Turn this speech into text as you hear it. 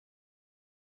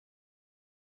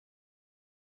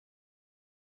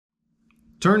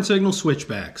Turn signal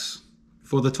switchbacks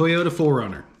for the Toyota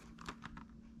 4Runner.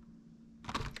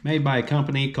 Made by a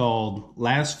company called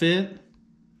Lasfit.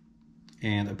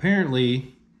 And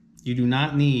apparently you do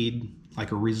not need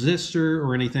like a resistor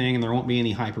or anything, and there won't be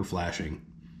any hyper flashing.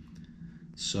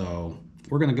 So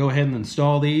we're going to go ahead and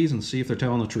install these and see if they're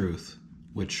telling the truth,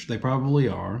 which they probably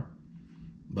are,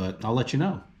 but I'll let you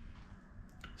know.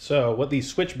 So what these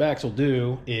switchbacks will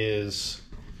do is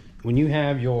when you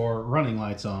have your running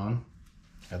lights on,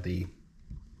 got the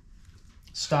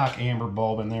stock amber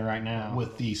bulb in there right now.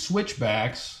 With the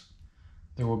switchbacks,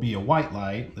 there will be a white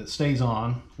light that stays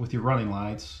on with your running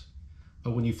lights,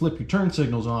 but when you flip your turn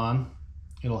signals on,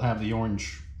 it'll have the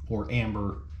orange or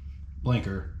amber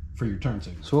blinker for your turn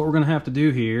signal. So what we're gonna have to do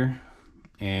here,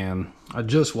 and I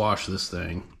just washed this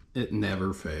thing, it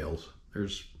never fails.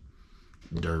 There's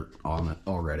dirt on it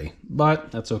already,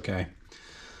 but that's okay.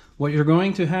 What you're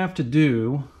going to have to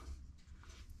do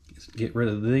is get rid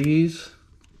of these.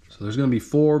 So there's going to be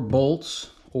 4 bolts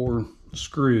or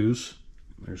screws.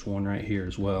 There's one right here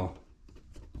as well,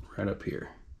 right up here.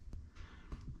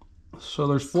 So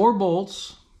there's 4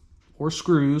 bolts or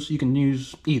screws. You can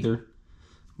use either,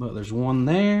 but there's one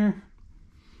there,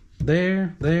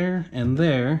 there, and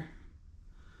there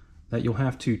that you'll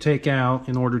have to take out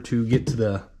in order to get to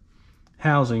the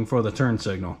housing for the turn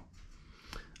signal.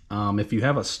 If you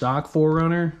have a stock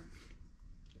 4Runner,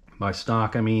 by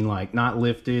stock I mean like not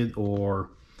lifted or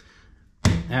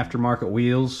aftermarket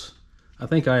wheels, I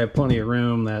think I have plenty of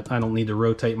room that I don't need to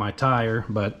rotate my tire,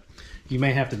 but you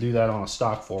may have to do that on a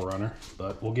stock 4Runner,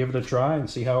 but we'll give it a try and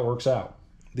see how it works out.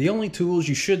 The only tools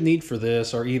you should need for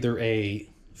this are either a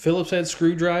Phillips head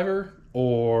screwdriver,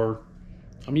 or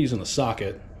I'm using a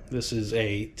socket. This is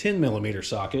a 10mm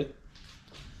socket,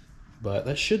 but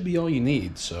that should be all you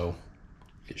need, so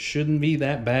it shouldn't be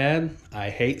that bad. I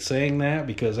hate saying that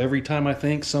because every time I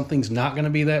think something's not going to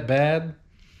be that bad,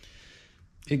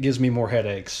 it gives me more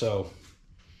headaches, so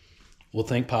we'll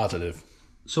think positive.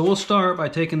 So we'll start by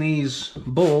taking these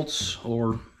bolts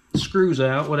or screws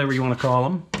out, whatever you want to call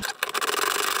them.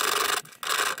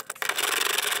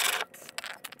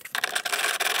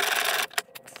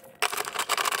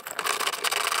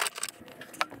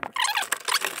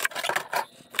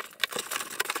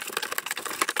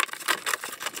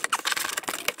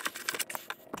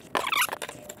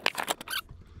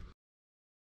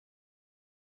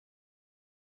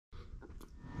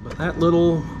 But that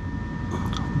little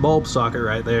bulb socket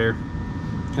right there,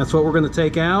 that's what we're going to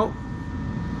take out,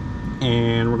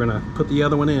 and we're going to put the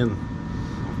other one in.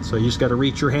 So you just got to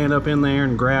reach your hand up in there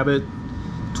and grab it,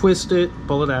 twist it,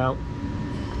 pull it out.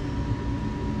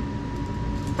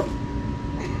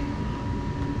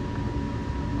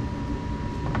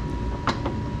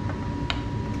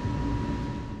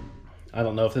 I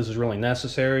don't know if this is really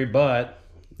necessary, but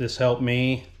this helped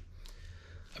me.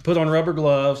 I put on rubber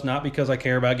gloves, not because I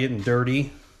care about getting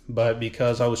dirty, but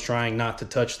because I was trying not to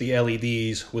touch the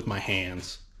LEDs with my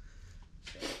hands.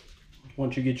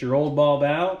 Once you get your old bulb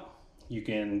out, you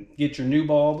can get your new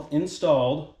bulb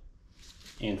installed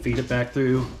and feed it back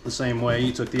through the same way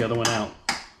you took the other one out.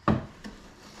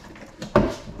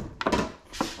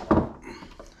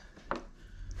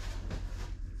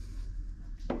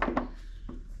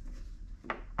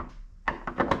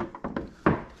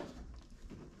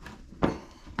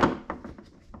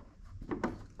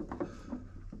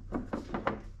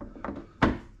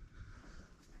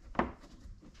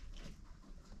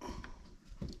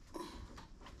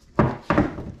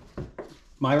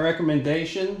 My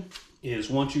recommendation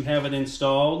is once you have it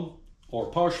installed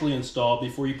or partially installed,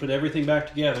 before you put everything back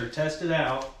together, test it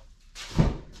out.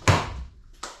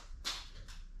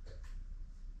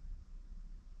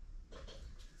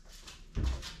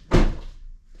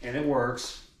 And it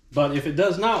works. But if it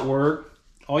does not work,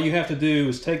 all you have to do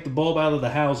is take the bulb out of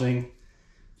the housing,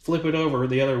 flip it over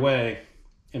the other way,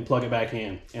 and plug it back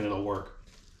in, and it'll work.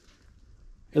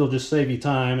 It'll just save you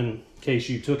time in case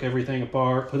you took everything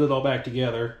apart, put it all back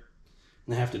together,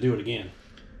 and have to do it again.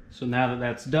 So now that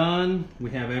that's done,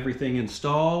 we have everything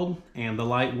installed and the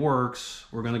light works.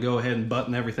 We're going to go ahead and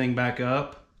button everything back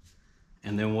up,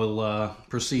 and then we'll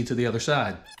proceed to the other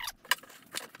side.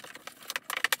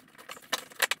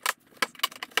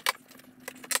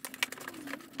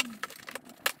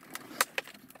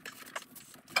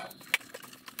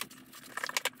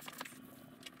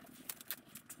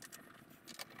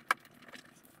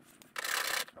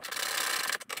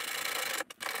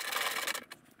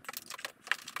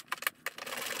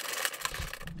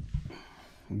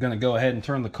 I'm going to go ahead and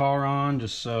turn the car on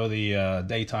just so the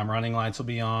daytime running lights will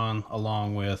be on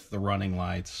along with the running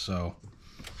lights. So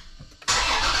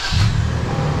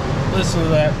Listen to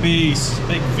that beast,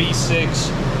 big V6.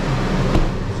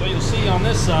 So you'll see on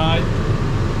this side,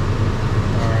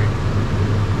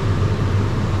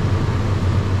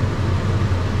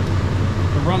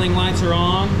 the running lights are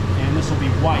on, and this will be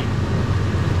white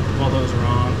while those are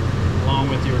on, along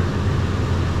with your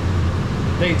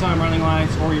daytime running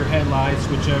lights or your headlights,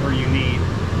 whichever you need.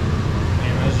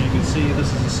 And as you can see,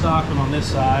 this is a stock one on this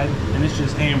side, and it's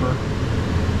just amber.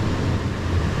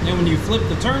 And when you flip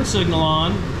the turn signal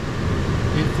on,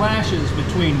 it flashes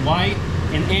between white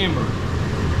and amber,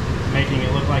 making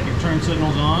it look like your turn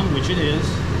signal's on, which it is.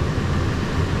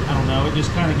 I don't know, it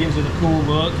just kind of gives it a cool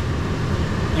look.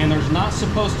 And there's not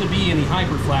supposed to be any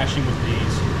hyper flashing with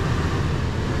these.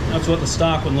 That's what the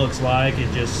stock one looks like.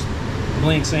 It just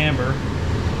blinks amber.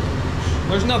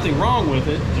 There's nothing wrong with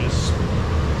it, just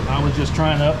I was just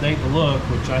trying to update the look,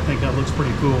 which I think that looks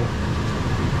pretty cool.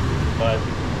 But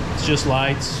it's just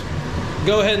lights.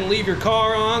 Go ahead and leave your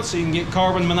car on so you can get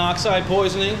carbon monoxide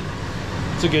poisoning.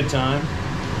 It's a good time.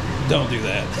 Don't do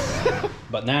that.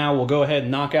 But now we'll go ahead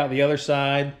and knock out the other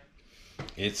side.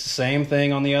 It's the same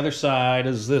thing on the other side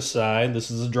as this side.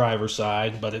 This is the driver's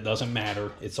side, but it doesn't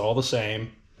matter. It's all the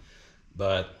same.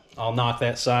 But I'll knock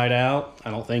that side out.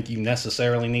 I don't think you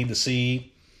necessarily need to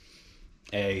see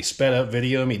a sped up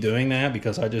video of me doing that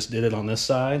because I just did it on this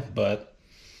side. But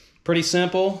pretty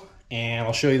simple, and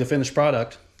I'll show you the finished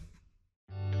product.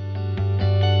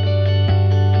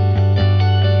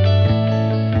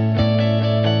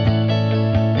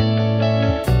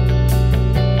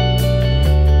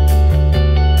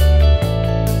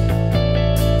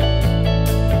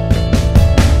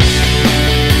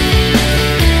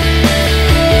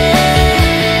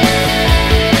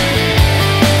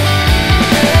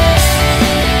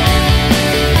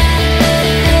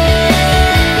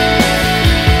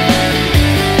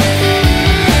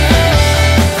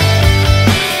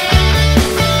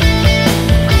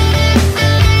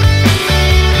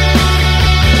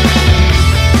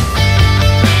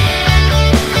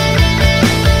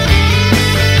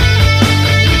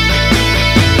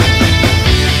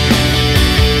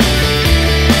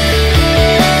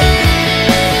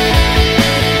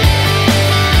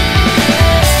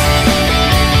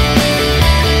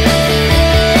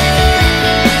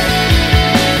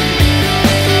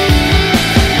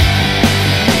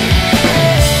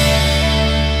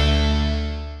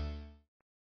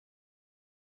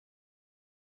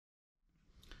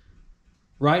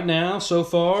 Right now, so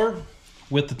far,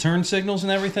 with the turn signals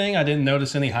and everything, I didn't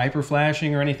notice any hyper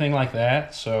flashing or anything like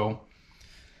that. So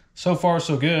far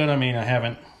so good. I mean, I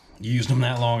haven't used them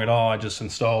that long at all. I just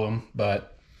installed them,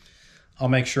 but I'll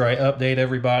make sure I update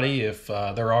everybody if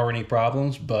there are any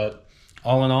problems. But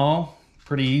all in all,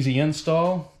 pretty easy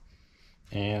install,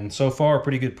 and so far a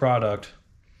pretty good product.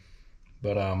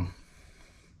 But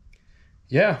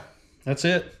yeah, that's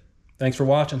it. Thanks for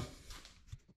watching.